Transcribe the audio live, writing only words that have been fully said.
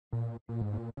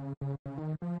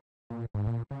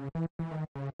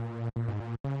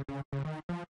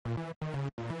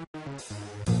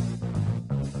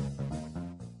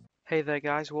Hey there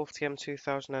guys,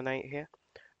 WolfTM2008 here,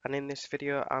 and in this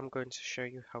video I'm going to show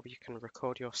you how you can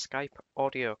record your Skype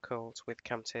audio calls with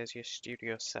Camtasia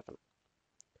Studio 7.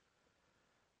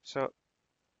 So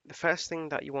the first thing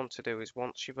that you want to do is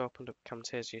once you've opened up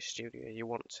Camtasia Studio, you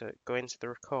want to go into the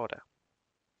recorder.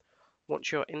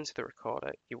 Once you're into the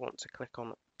recorder, you want to click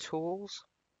on Tools,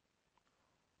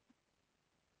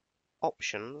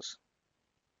 Options,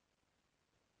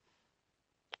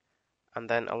 and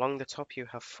then along the top you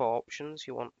have four options.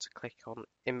 You want to click on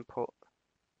Input,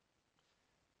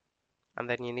 and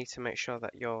then you need to make sure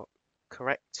that your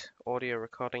correct audio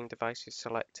recording device is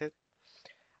selected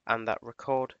and that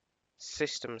record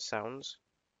system sounds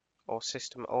or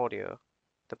system audio,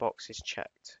 the box is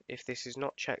checked. If this is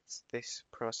not checked, this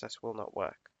process will not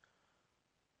work.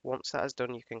 Once that is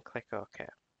done, you can click OK.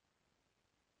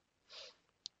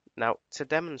 Now, to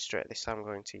demonstrate this, I'm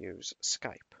going to use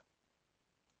Skype.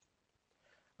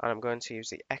 And I'm going to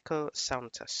use the Echo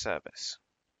Sound Test service.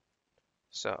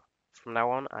 So, from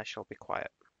now on, I shall be quiet.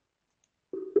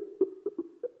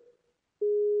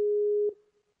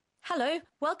 Hello,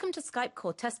 welcome to Skype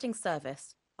call testing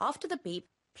service. After the beep,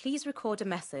 please record a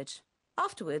message.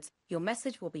 Afterwards, your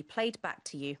message will be played back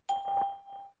to you.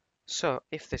 So,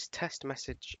 if this test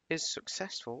message is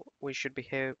successful, we should be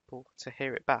able to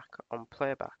hear it back on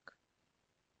playback.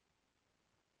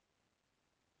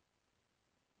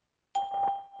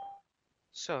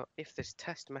 So, if this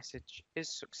test message is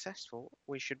successful,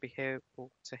 we should be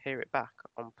able to hear it back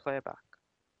on playback.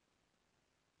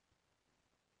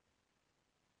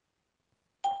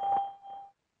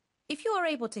 If you are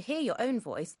able to hear your own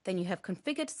voice, then you have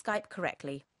configured Skype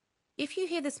correctly. If you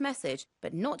hear this message,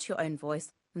 but not your own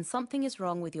voice, then something is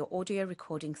wrong with your audio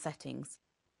recording settings.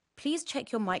 Please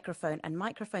check your microphone and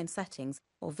microphone settings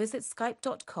or visit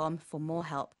skype.com for more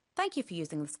help. Thank you for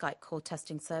using the Skype call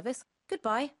testing service.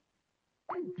 Goodbye.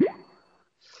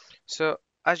 So,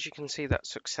 as you can see, that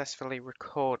successfully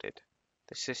recorded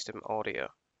the system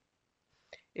audio.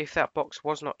 If that box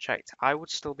was not checked, I would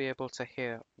still be able to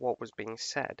hear what was being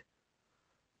said,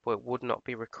 but it would not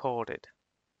be recorded.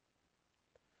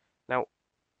 Now,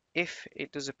 if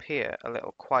it does appear a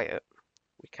little quiet,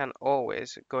 we can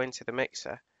always go into the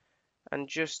mixer and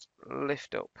just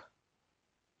lift up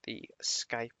the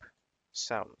Skype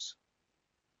sounds.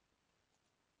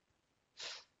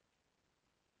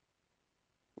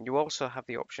 You also have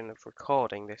the option of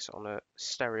recording this on a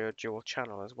stereo dual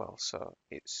channel as well, so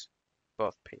it's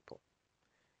both people.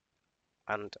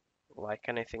 And like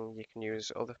anything, you can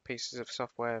use other pieces of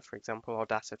software, for example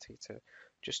Audacity, to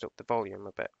just up the volume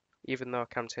a bit, even though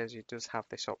Camtasia does have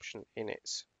this option in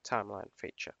its timeline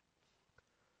feature.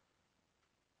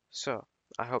 So,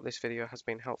 I hope this video has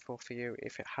been helpful for you.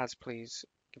 If it has, please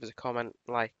give us a comment,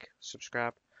 like,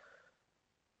 subscribe.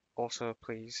 Also,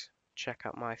 please check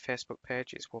out my Facebook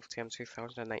page. It's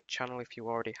WolfTM2008 channel if you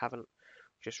already haven't.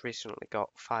 Just recently got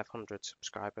 500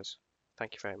 subscribers.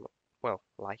 Thank you very much. Well,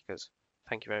 likers.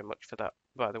 Thank you very much for that,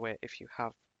 by the way, if you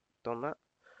have done that.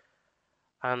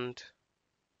 And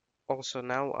also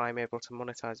now I'm able to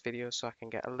monetize videos so I can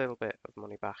get a little bit of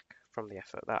money back from the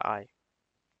effort that I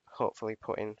hopefully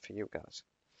put in for you guys.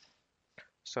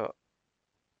 So,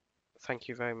 thank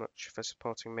you very much for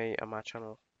supporting me and my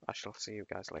channel. I shall see you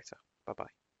guys later. Bye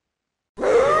bye.